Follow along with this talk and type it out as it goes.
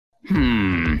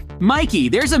Mikey,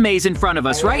 there's a maze in front of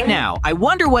us right now. I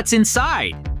wonder what's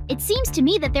inside. It seems to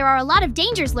me that there are a lot of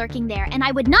dangers lurking there, and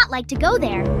I would not like to go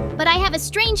there. But I have a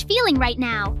strange feeling right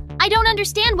now. I don't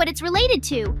understand what it's related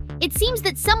to. It seems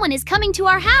that someone is coming to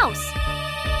our house.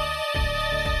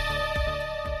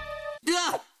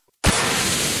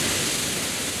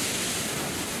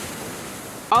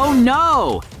 Oh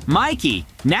no! Mikey,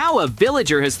 now a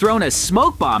villager has thrown a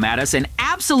smoke bomb at us and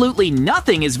absolutely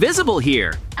nothing is visible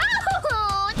here.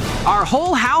 Oh! Our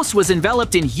whole house was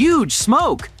enveloped in huge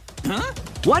smoke. Huh?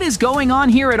 What is going on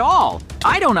here at all?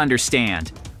 I don't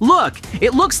understand. Look,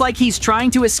 it looks like he's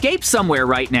trying to escape somewhere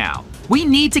right now. We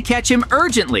need to catch him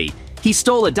urgently. He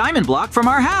stole a diamond block from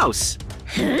our house.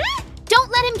 Huh?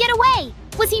 Don't let him get away!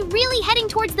 Was he really heading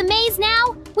towards the maze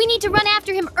now? We need to run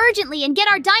after him urgently and get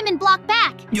our diamond block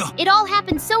back. Yeah. It all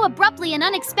happened so abruptly and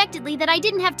unexpectedly that I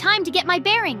didn't have time to get my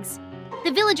bearings.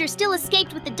 The villager still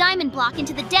escaped with the diamond block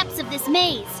into the depths of this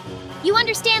maze. You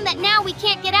understand that now we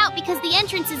can't get out because the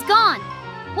entrance is gone.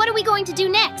 What are we going to do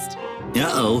next?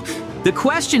 Uh-oh. The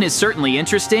question is certainly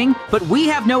interesting, but we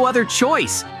have no other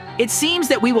choice. It seems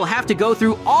that we will have to go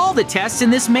through all the tests in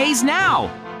this maze now.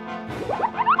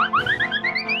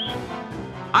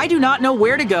 I do not know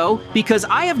where to go because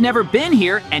I have never been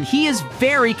here and he is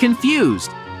very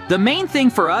confused. The main thing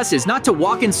for us is not to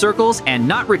walk in circles and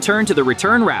not return to the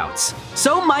return routes.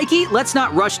 So Mikey, let's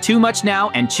not rush too much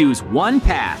now and choose one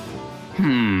path.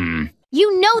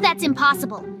 You know that's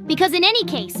impossible, because in any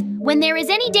case, when there is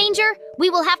any danger, we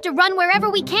will have to run wherever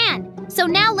we can. So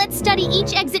now let's study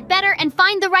each exit better and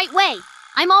find the right way.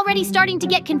 I'm already starting to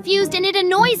get confused and it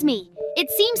annoys me. It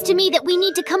seems to me that we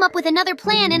need to come up with another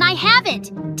plan and I have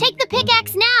it. Take the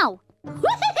pickaxe now.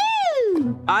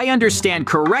 Woohoo! I understand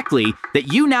correctly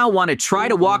that you now want to try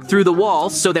to walk through the wall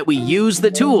so that we use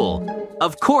the tool.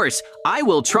 Of course, I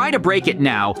will try to break it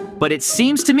now, but it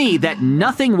seems to me that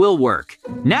nothing will work.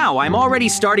 Now I'm already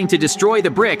starting to destroy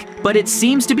the brick, but it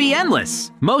seems to be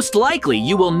endless. Most likely,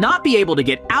 you will not be able to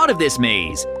get out of this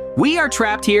maze. We are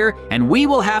trapped here, and we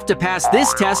will have to pass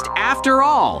this test after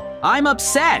all. I'm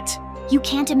upset. You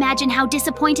can't imagine how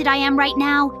disappointed I am right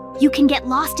now. You can get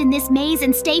lost in this maze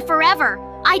and stay forever.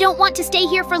 I don't want to stay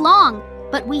here for long,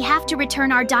 but we have to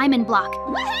return our diamond block.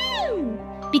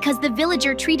 Woohoo! Because the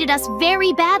villager treated us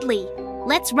very badly.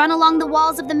 Let's run along the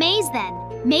walls of the maze then.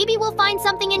 Maybe we'll find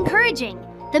something encouraging.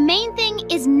 The main thing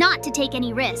is not to take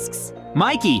any risks.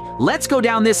 Mikey, let's go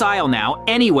down this aisle now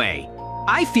anyway.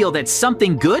 I feel that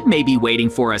something good may be waiting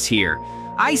for us here.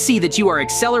 I see that you are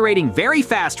accelerating very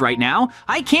fast right now.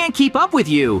 I can't keep up with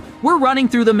you. We're running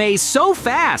through the maze so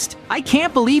fast. I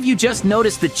can't believe you just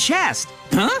noticed the chest.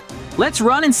 Huh? Let's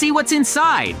run and see what's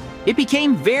inside. It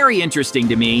became very interesting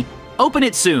to me. Open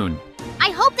it soon. I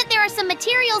hope that there are some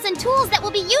materials and tools that will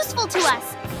be useful to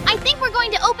us. I think we're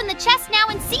going to open the chest now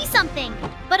and see something.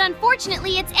 But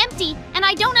unfortunately, it's empty, and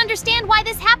I don't understand why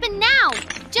this happened now.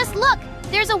 Just look,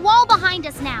 there's a wall behind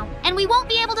us now, and we won't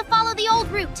be able to follow the old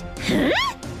route.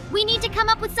 Huh? We need to come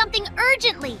up with something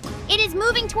urgently. It is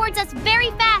moving towards us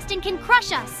very fast and can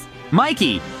crush us.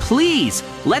 Mikey, please,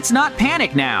 let's not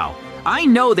panic now. I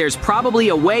know there's probably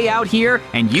a way out here,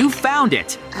 and you found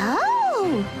it.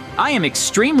 Oh. I am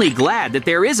extremely glad that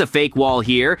there is a fake wall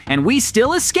here, and we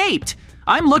still escaped.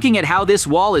 I'm looking at how this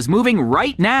wall is moving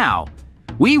right now.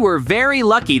 We were very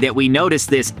lucky that we noticed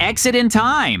this exit in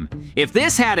time. If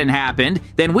this hadn't happened,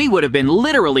 then we would have been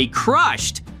literally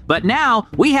crushed. But now,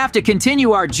 we have to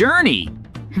continue our journey.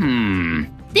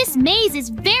 This maze is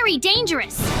very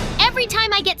dangerous. Every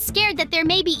time I get scared that there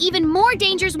may be even more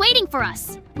dangers waiting for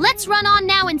us. Let's run on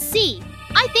now and see.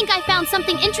 I think I found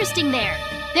something interesting there.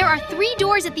 There are 3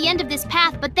 doors at the end of this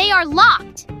path, but they are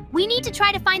locked. We need to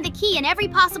try to find the key in every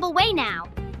possible way now.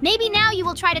 Maybe now you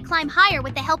will try to climb higher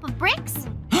with the help of bricks?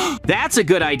 That's a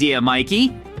good idea,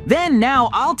 Mikey. Then now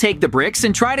I'll take the bricks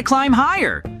and try to climb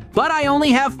higher. But I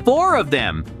only have 4 of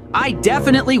them. I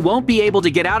definitely won't be able to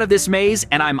get out of this maze,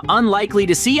 and I'm unlikely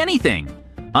to see anything.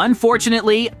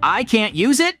 Unfortunately, I can't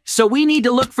use it, so we need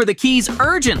to look for the keys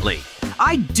urgently.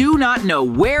 I do not know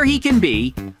where he can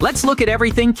be. Let's look at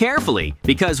everything carefully,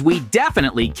 because we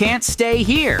definitely can't stay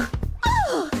here.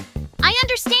 I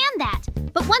understand that,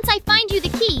 but once I find you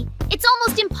the key, it's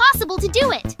almost impossible to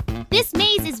do it. This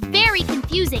maze is very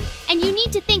confusing, and you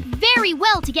need to think very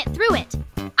well to get through it.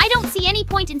 I don't see any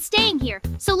point in staying here,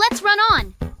 so let's run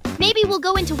on. Maybe we'll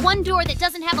go into one door that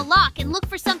doesn't have a lock and look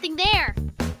for something there.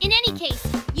 In any case,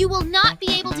 you will not be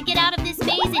able to get out of this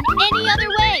maze in any other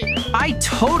way. I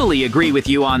totally agree with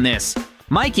you on this.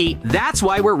 Mikey, that's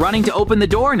why we're running to open the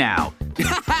door now.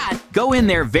 Go in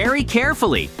there very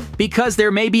carefully, because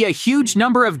there may be a huge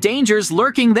number of dangers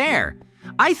lurking there.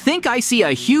 I think I see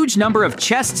a huge number of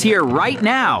chests here right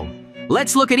now.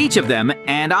 Let's look at each of them,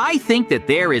 and I think that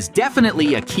there is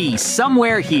definitely a key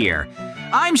somewhere here.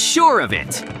 I'm sure of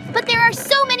it. But there are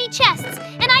so many chests,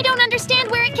 and I don't understand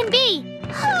where it can be.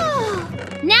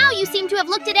 Now you seem to have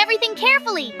looked at everything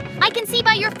carefully. I can see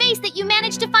by your face that you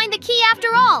managed to find the key after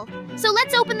all. So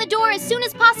let's open the door as soon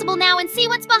as possible now and see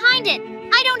what's behind it.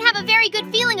 I don't have a very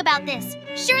good feeling about this.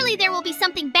 Surely there will be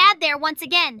something bad there once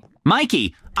again.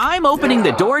 Mikey, I'm opening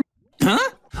the door. Huh?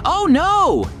 Oh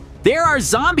no! There are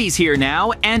zombies here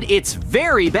now, and it's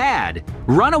very bad.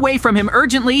 Run away from him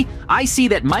urgently. I see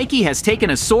that Mikey has taken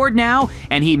a sword now,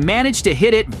 and he managed to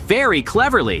hit it very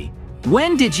cleverly.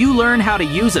 When did you learn how to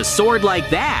use a sword like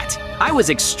that? I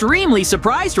was extremely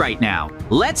surprised right now.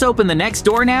 Let's open the next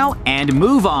door now and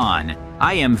move on.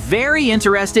 I am very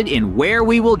interested in where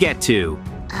we will get to.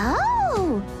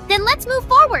 Oh, then let's move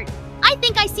forward. I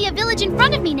think I see a village in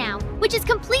front of me now, which is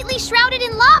completely shrouded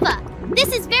in lava.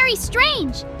 This is very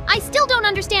strange. I still don't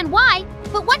understand why,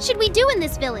 but what should we do in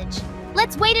this village?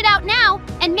 Let's wait it out now,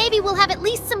 and maybe we'll have at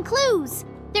least some clues.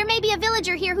 There may be a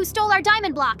villager here who stole our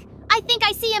diamond block. I think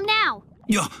I see him now.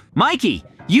 Mikey,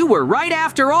 you were right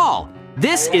after all.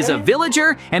 This is a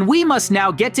villager, and we must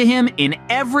now get to him in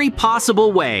every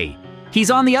possible way.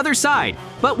 He's on the other side,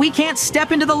 but we can't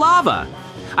step into the lava.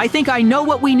 I think I know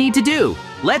what we need to do.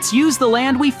 Let's use the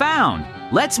land we found.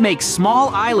 Let's make small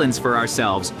islands for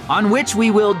ourselves on which we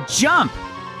will jump.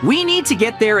 We need to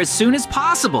get there as soon as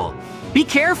possible. Be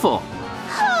careful.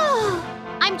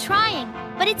 I'm trying,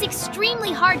 but it's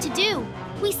extremely hard to do.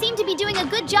 We seem to be doing a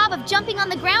good job of jumping on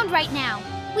the ground right now.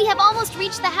 We have almost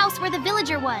reached the house where the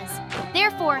villager was.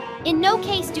 Therefore, in no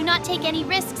case do not take any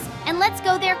risks, and let's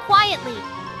go there quietly.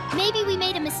 Maybe we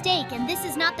made a mistake and this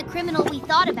is not the criminal we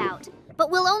thought about,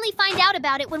 but we'll only find out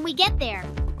about it when we get there.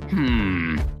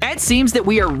 It seems that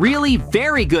we are really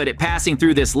very good at passing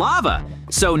through this lava.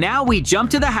 So now we jump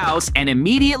to the house and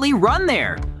immediately run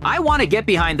there. I want to get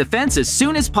behind the fence as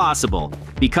soon as possible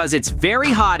because it's very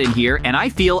hot in here and I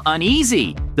feel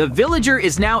uneasy. The villager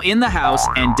is now in the house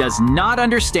and does not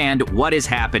understand what is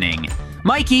happening.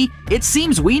 Mikey, it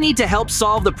seems we need to help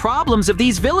solve the problems of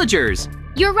these villagers.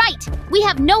 You're right. We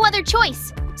have no other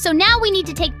choice. So now we need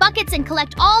to take buckets and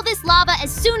collect all this lava as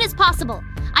soon as possible.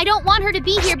 I don't want her to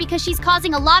be here because she's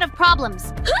causing a lot of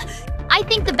problems. I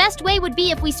think the best way would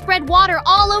be if we spread water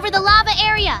all over the lava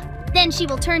area. Then she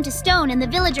will turn to stone and the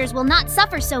villagers will not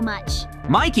suffer so much.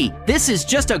 Mikey, this is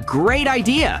just a great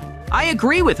idea. I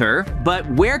agree with her, but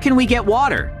where can we get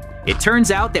water? It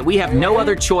turns out that we have no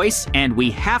other choice and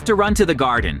we have to run to the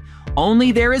garden.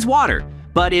 Only there is water,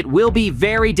 but it will be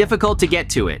very difficult to get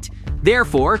to it.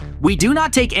 Therefore, we do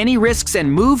not take any risks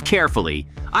and move carefully.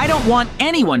 I don't want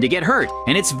anyone to get hurt,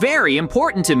 and it's very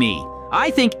important to me.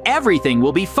 I think everything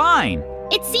will be fine.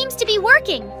 It seems to be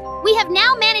working. We have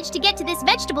now managed to get to this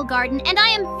vegetable garden, and I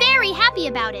am very happy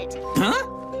about it.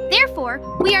 Therefore,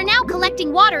 we are now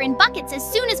collecting water in buckets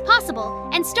as soon as possible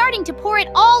and starting to pour it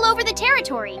all over the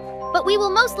territory. But we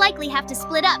will most likely have to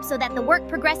split up so that the work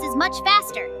progresses much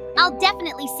faster. I'll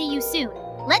definitely see you soon.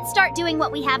 Let's start doing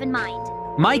what we have in mind.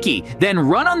 Mikey, then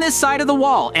run on this side of the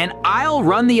wall, and I'll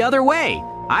run the other way.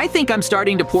 I think I'm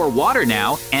starting to pour water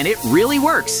now, and it really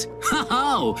works.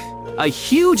 A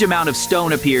huge amount of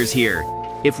stone appears here.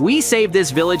 If we save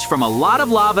this village from a lot of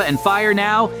lava and fire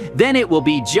now, then it will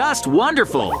be just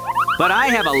wonderful. But I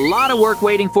have a lot of work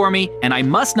waiting for me, and I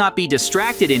must not be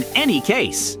distracted in any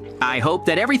case. I hope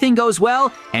that everything goes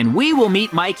well, and we will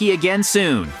meet Mikey again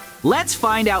soon. Let's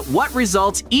find out what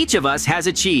results each of us has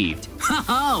achieved.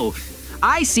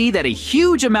 I see that a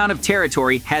huge amount of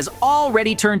territory has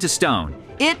already turned to stone.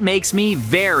 It makes me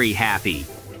very happy.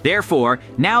 Therefore,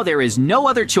 now there is no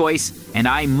other choice, and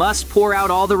I must pour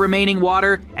out all the remaining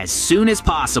water as soon as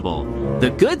possible. The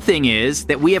good thing is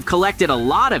that we have collected a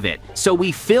lot of it, so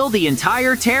we fill the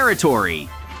entire territory.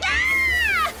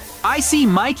 I see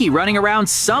Mikey running around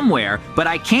somewhere, but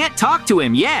I can't talk to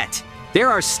him yet. There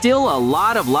are still a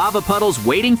lot of lava puddles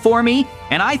waiting for me,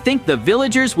 and I think the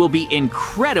villagers will be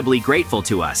incredibly grateful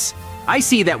to us. I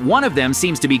see that one of them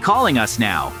seems to be calling us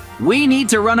now. We need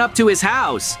to run up to his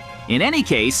house. In any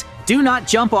case, do not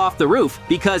jump off the roof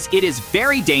because it is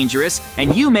very dangerous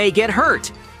and you may get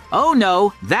hurt. Oh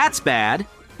no, that's bad.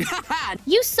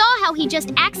 You saw how he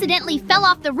just accidentally fell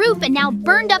off the roof and now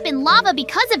burned up in lava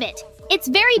because of it. It's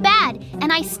very bad,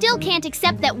 and I still can't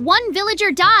accept that one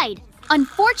villager died.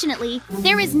 Unfortunately,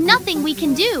 there is nothing we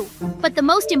can do. But the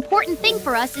most important thing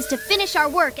for us is to finish our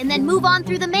work and then move on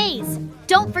through the maze.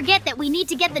 Don't forget that we need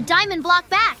to get the diamond block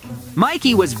back.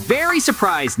 Mikey was very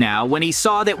surprised now when he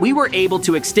saw that we were able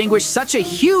to extinguish such a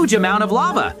huge amount of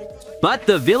lava. But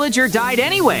the villager died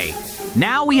anyway.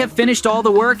 Now we have finished all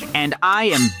the work, and I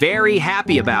am very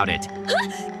happy about it.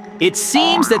 It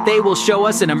seems that they will show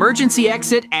us an emergency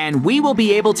exit, and we will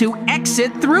be able to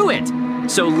exit through it.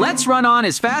 So let's run on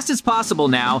as fast as possible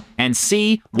now and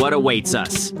see what awaits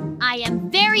us. I am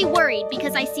very worried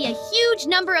because I see a huge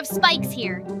number of spikes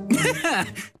here.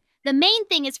 The main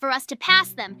thing is for us to pass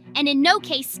them and in no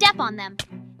case step on them.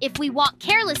 If we walk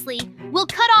carelessly, we'll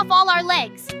cut off all our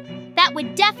legs. That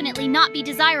would definitely not be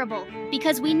desirable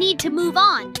because we need to move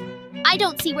on. I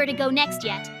don't see where to go next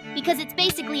yet because it's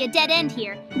basically a dead end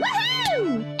here.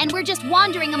 Woohoo! And we're just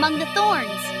wandering among the thorns.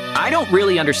 I don't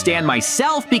really understand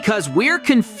myself because we're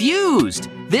confused.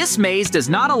 This maze does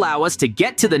not allow us to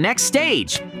get to the next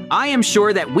stage. I am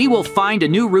sure that we will find a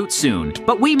new route soon,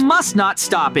 but we must not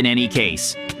stop in any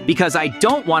case, because I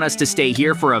don't want us to stay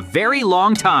here for a very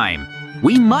long time.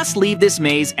 We must leave this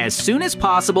maze as soon as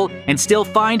possible and still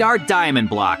find our diamond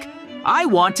block. I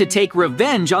want to take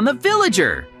revenge on the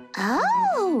villager.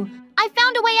 Oh! I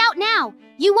found a way out now.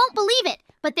 You won't believe it,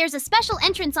 but there's a special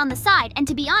entrance on the side, and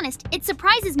to be honest, it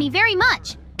surprises me very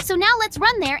much. So now let's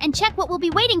run there and check what will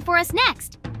be waiting for us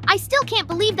next. I still can't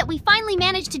believe that we finally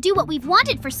managed to do what we've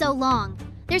wanted for so long.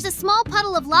 There's a small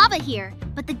puddle of lava here,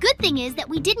 but the good thing is that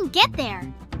we didn't get there.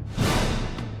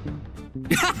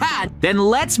 Then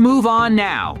let's move on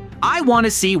now. I want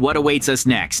to see what awaits us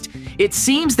next. It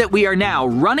seems that we are now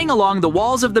running along the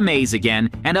walls of the maze again,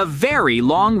 and a very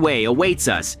long way awaits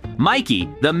us. Mikey,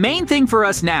 the main thing for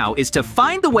us now is to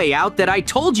find the way out that I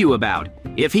told you about.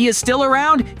 If he is still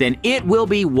around, then it will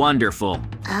be wonderful.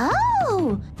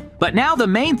 Oh! But now the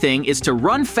main thing is to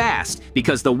run fast,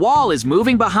 because the wall is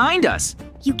moving behind us.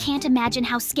 You can't imagine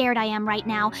how scared I am right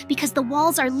now because the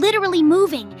walls are literally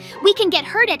moving. We can get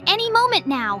hurt at any moment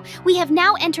now. We have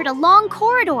now entered a long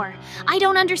corridor. I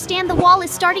don't understand the wall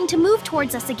is starting to move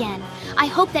towards us again. I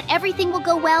hope that everything will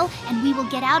go well and we will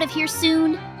get out of here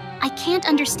soon. I can't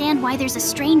understand why there's a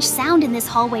strange sound in this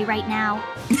hallway right now.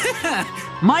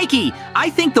 Mikey, I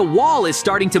think the wall is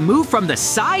starting to move from the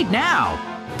side now.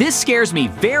 This scares me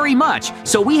very much,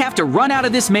 so we have to run out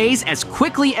of this maze as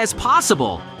quickly as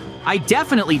possible. I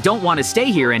definitely don't want to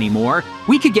stay here anymore.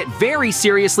 We could get very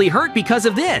seriously hurt because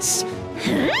of this.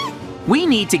 Huh? We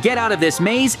need to get out of this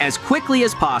maze as quickly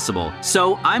as possible,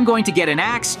 so I'm going to get an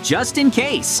axe just in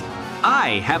case.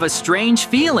 I have a strange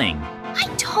feeling.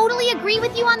 I totally agree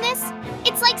with you on this.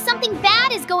 It's like something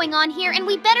bad is going on here and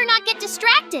we better not get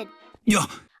distracted. Yeah.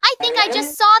 I think I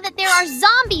just saw that there are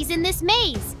zombies in this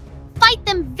maze. Fight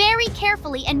them very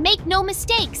carefully and make no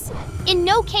mistakes. In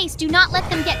no case do not let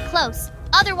them get close.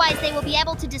 Otherwise, they will be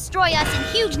able to destroy us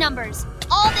in huge numbers.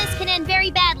 All this can end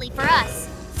very badly for us.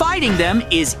 Fighting them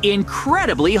is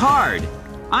incredibly hard.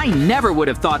 I never would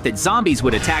have thought that zombies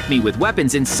would attack me with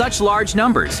weapons in such large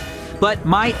numbers. But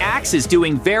my axe is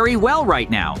doing very well right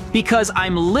now because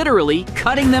I'm literally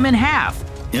cutting them in half.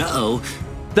 Uh-oh.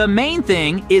 The main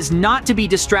thing is not to be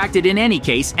distracted in any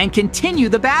case and continue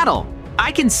the battle.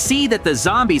 I can see that the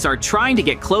zombies are trying to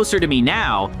get closer to me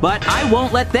now, but I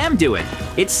won't let them do it.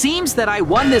 It seems that I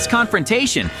won this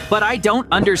confrontation, but I don't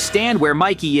understand where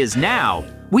Mikey is now.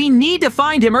 We need to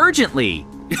find him urgently.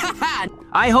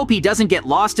 I hope he doesn't get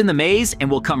lost in the maze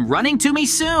and will come running to me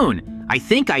soon. I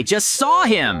think I just saw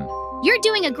him. You're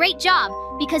doing a great job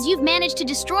because you've managed to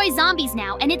destroy zombies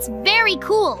now, and it's very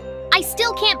cool. I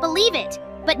still can't believe it.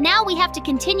 But now we have to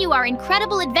continue our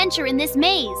incredible adventure in this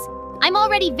maze. I'm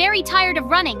already very tired of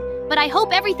running, but I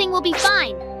hope everything will be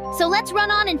fine. So let's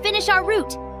run on and finish our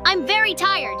route. I'm very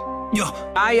tired. Yeah.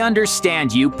 I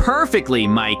understand you perfectly,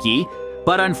 Mikey,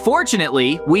 but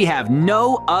unfortunately, we have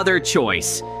no other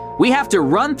choice. We have to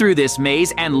run through this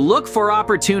maze and look for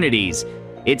opportunities.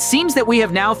 It seems that we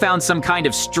have now found some kind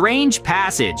of strange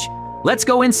passage. Let's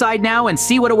go inside now and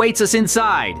see what awaits us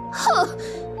inside.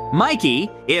 Mikey,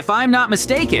 if I'm not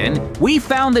mistaken, we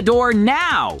found the door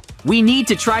now. We need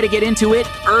to try to get into it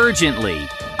urgently.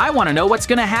 I want to know what's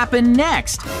going to happen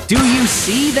next. Do you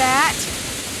see that?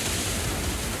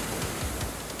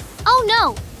 Oh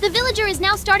no! The villager is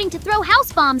now starting to throw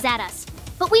house bombs at us.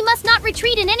 But we must not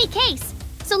retreat in any case.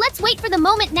 So let's wait for the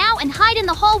moment now and hide in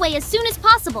the hallway as soon as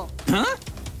possible. Huh?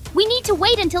 We need to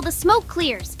wait until the smoke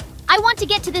clears. I want to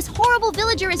get to this horrible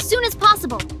villager as soon as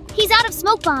possible. He's out of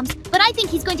smoke bombs, but I think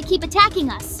he's going to keep attacking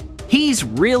us. He's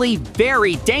really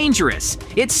very dangerous.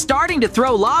 It's starting to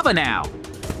throw lava now.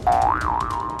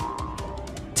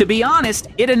 To be honest,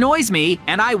 it annoys me,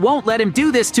 and I won't let him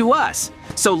do this to us.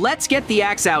 So let's get the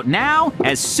axe out now,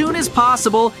 as soon as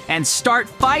possible, and start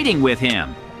fighting with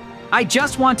him. I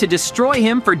just want to destroy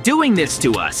him for doing this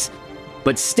to us.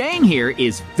 But staying here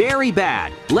is very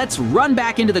bad. Let's run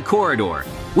back into the corridor.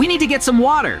 We need to get some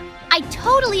water. I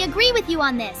totally agree with you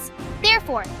on this.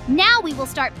 Therefore, now we will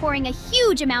start pouring a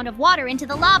huge amount of water into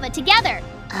the lava together.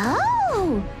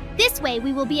 Oh! This way,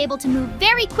 we will be able to move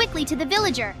very quickly to the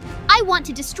villager. I want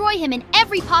to destroy him in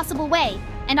every possible way,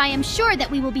 and I am sure that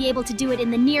we will be able to do it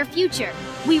in the near future.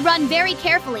 We run very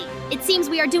carefully. It seems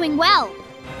we are doing well.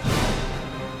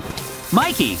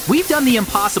 Mikey, we've done the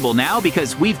impossible now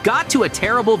because we've got to a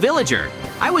terrible villager.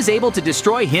 I was able to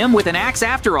destroy him with an axe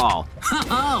after all.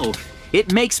 Oh,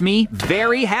 it makes me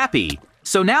very happy.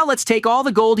 So now let's take all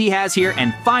the gold he has here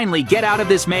and finally get out of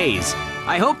this maze.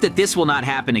 I hope that this will not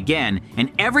happen again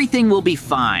and everything will be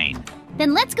fine.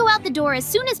 Then let's go out the door as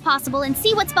soon as possible and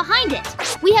see what's behind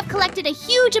it. We have collected a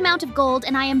huge amount of gold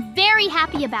and I am very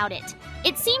happy about it.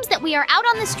 It seems that we are out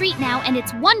on the street now and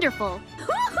it's wonderful.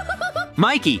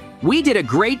 Mikey, we did a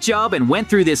great job and went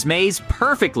through this maze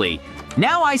perfectly.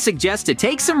 Now I suggest to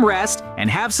take some rest and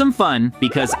have some fun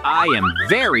because I am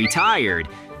very tired.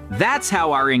 That's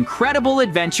how our incredible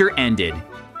adventure ended.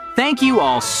 Thank you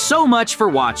all so much for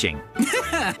watching.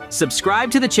 Subscribe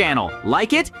to the channel,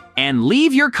 like it, and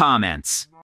leave your comments.